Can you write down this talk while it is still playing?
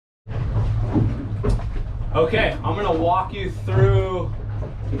Okay, I'm gonna walk you through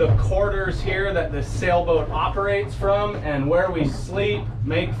the quarters here that the sailboat operates from and where we sleep,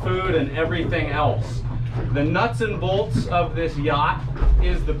 make food, and everything else. The nuts and bolts of this yacht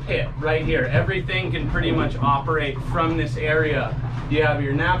is the pit right here. Everything can pretty much operate from this area. You have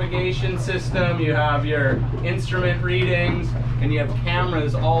your navigation system, you have your instrument readings, and you have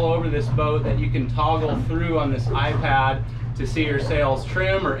cameras all over this boat that you can toggle through on this iPad to see your sails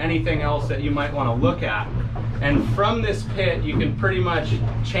trim or anything else that you might want to look at. And from this pit, you can pretty much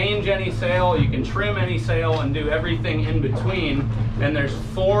change any sail, you can trim any sail, and do everything in between. And there's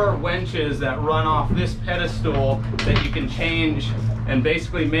 4 winches that run off this pedestal that you can change and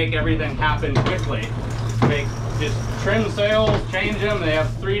basically make everything happen quickly. Just trim sails, change them. They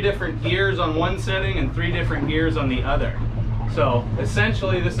have 3 different gears on one setting and 3 different gears on the other. So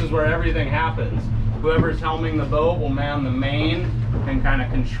essentially, this is where everything happens. Whoever's helming the boat will man the main and kind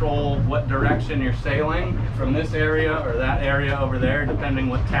of control what direction you're sailing from this area or that area over there, depending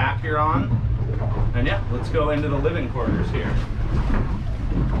what tack you're on. And yeah, let's go into the living quarters here.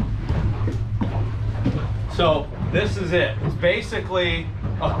 So this is it. It's basically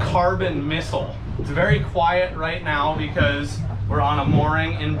a carbon missile. It's very quiet right now because we're on a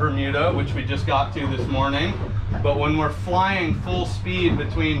mooring in Bermuda, which we just got to this morning. But when we're flying full speed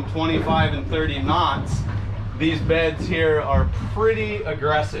between 25 and 30 knots, these beds here are pretty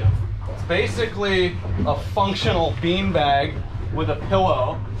aggressive. It's basically a functional beanbag with a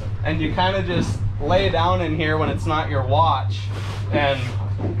pillow, and you kind of just lay down in here when it's not your watch, and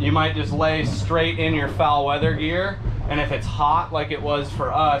you might just lay straight in your foul weather gear. And if it's hot like it was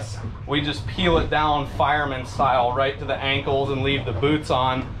for us, we just peel it down fireman style right to the ankles and leave the boots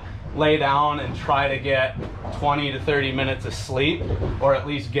on, lay down and try to get 20 to 30 minutes of sleep, or at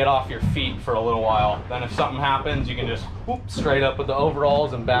least get off your feet for a little while. Then if something happens, you can just whoop straight up with the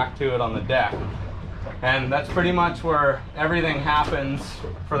overalls and back to it on the deck. And that's pretty much where everything happens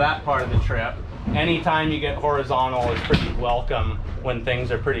for that part of the trip. Anytime you get horizontal is pretty welcome when things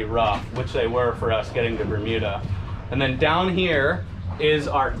are pretty rough, which they were for us getting to Bermuda. And then down here is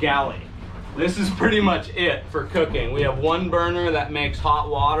our galley. This is pretty much it for cooking. We have 1 burner that makes hot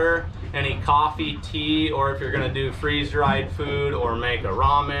water, any coffee, tea, or if you're gonna do freeze-dried food or make a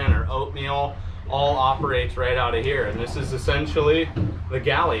ramen or oatmeal, all operates right out of here. And this is essentially the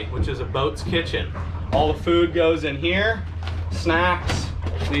galley, which is a boat's kitchen. All the food goes in here, snacks.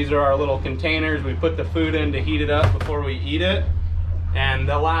 These are our little containers. We put the food in to heat it up before we eat it. And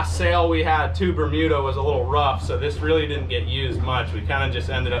the last sail we had to Bermuda was a little rough, so this really didn't get used much. We kind of just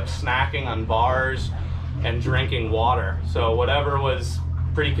ended up snacking on bars and drinking water. So whatever was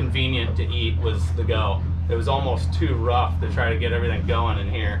pretty convenient to eat was the go. It was almost too rough to try to get everything going in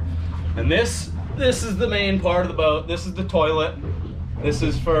here. And this is the main part of the boat. This is the toilet. This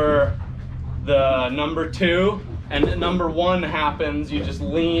is for the number 2. And at number 1 happens, you just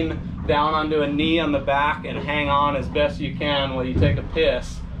lean down onto a knee on the back and hang on as best you can while you take a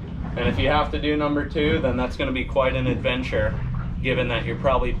piss. And if you have to do number 2, then that's going to be quite an adventure, given that you're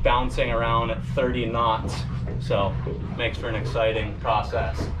probably bouncing around at 30 knots. So it makes for an exciting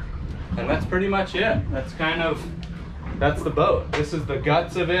process. And that's pretty much it. That's the boat. This is the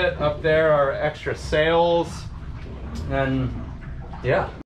guts of it. Up there are extra sails, and yeah.